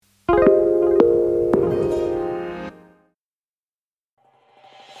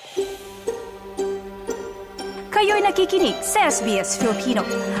nakikinig sa SBS Filipino.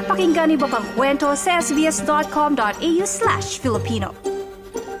 Pakinggan niyo pang kwento sa sbs.com.au/Filipino.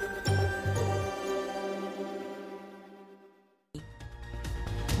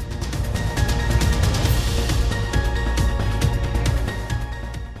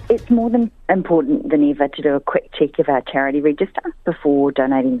 It's more than important than ever to do a quick check of our charity register before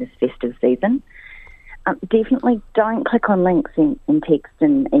donating this festive season. Definitely don't click on links in text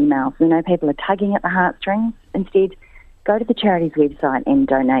and emails. We know people are tugging at the heartstrings. Instead, go to the charity's website and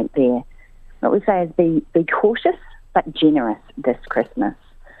donate there. What we say is be cautious but generous this Christmas.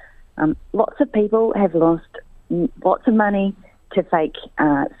 Lots of people have lost lots of money to fake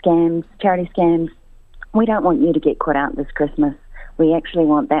scams, charity scams. We don't want you to get caught out this Christmas. We actually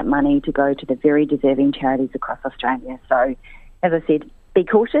want that money to go to the very deserving charities across Australia. So, as I said, be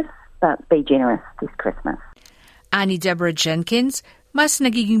cautious, but be generous this Christmas. Ani Deborah Jenkins, mas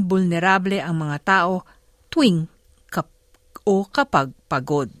nagiging vulnerable ang mga tao tuwing kapag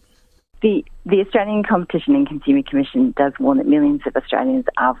pagod. The Australian Competition and Consumer Commission does warn that millions of Australians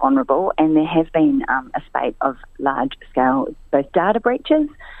are vulnerable, and there has been a spate of large-scale both data breaches,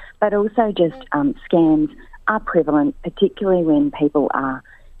 but also just scams are prevalent, particularly when people are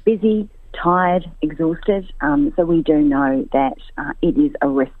busy, tired, exhausted. So we do know that it is a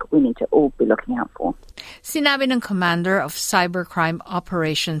risk we need to all be looking out for. Sinabi ng Commander of Cybercrime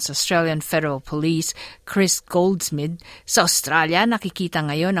Operations Australian Federal Police, Chris Goldsmith, sa Australia nakikita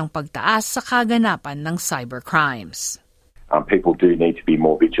ngayon ang pagtaas sa kaganapan ng cybercrimes. People do need to be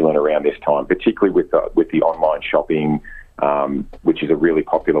more vigilant around this time, particularly with the online shopping, which is a really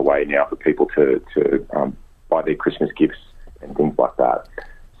popular way now for people to buy their Christmas gifts and things like that.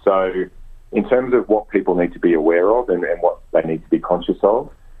 So in terms of what people need to be aware of and what they need to be conscious of,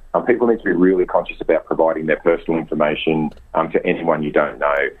 people need to be really conscious about providing their personal information to anyone you don't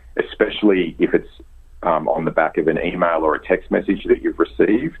know, especially if it's on the back of an email or a text message that you've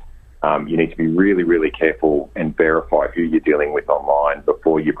received. You need to be really, really careful and verify who you're dealing with online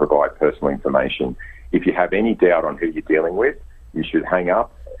before you provide personal information. If you have any doubt on who you're dealing with, you should hang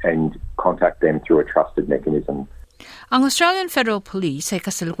up and contact them through a trusted mechanism. Ang Australian Federal Police ay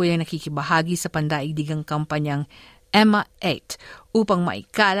kasalukuyang nakikibahagi sa pandaigdigang kampanyang Emma8 upang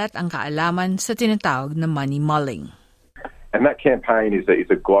maikalat ang kaalaman sa tinatawag na money mulling. And that campaign is a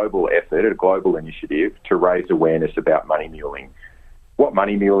global effort, a global initiative to raise awareness about money muling. What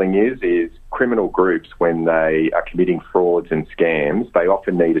money muling is criminal groups, when they are committing frauds and scams, they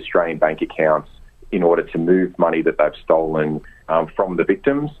often need Australian bank accounts in order to move money that they've stolen from the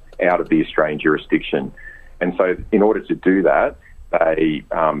victims out of the Australian jurisdiction. And so in order to do that, they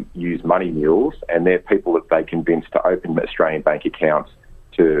use money mules, and they're people that they convince to open Australian bank accounts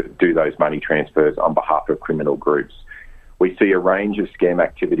to do those money transfers on behalf of criminal groups. We see a range of scam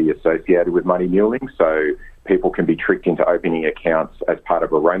activity associated with money muling, so people can be tricked into opening accounts as part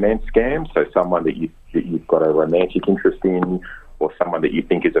of a romance scam, so someone that you've got a romantic interest in, or someone that you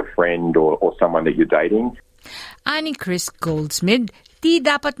think is a friend or someone that you're dating. Ani Chris Goldsmith, di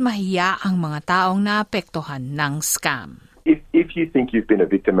dapat mahiya ang mga taong naapektuhan ng scam. If you think you've been a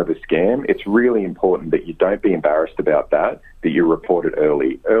victim of a scam, it's really important that you don't be embarrassed about that you report it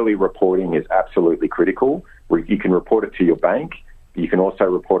early. Early reporting is absolutely critical. You can report it to your bank. You can also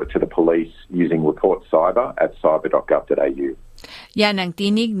report it to the police using Report Cyber at cyber.gov.au. Yan ang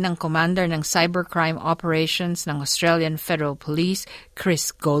tinig ng Commander ng Cybercrime Operations ng Australian Federal Police,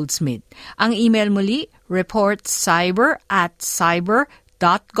 Chris Goldsmith. Ang email muli,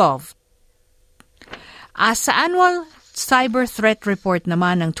 reportcyber@cyber.gov. Sa annual Cyber Threat Report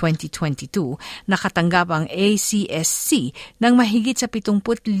naman ng 2022, nakatanggap ang ACSC ng mahigit sa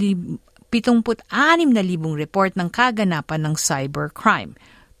 76,000 report ng kaganapan ng cybercrime.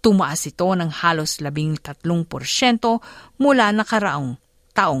 Tumaas ito ng halos 13% mula nakaraang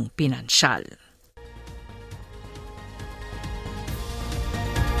taong pinansyal.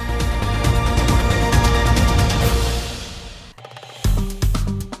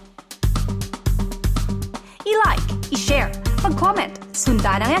 I-like, i-share, mag-comment,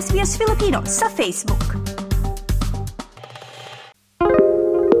 sundan ang SBS Filipino sa Facebook.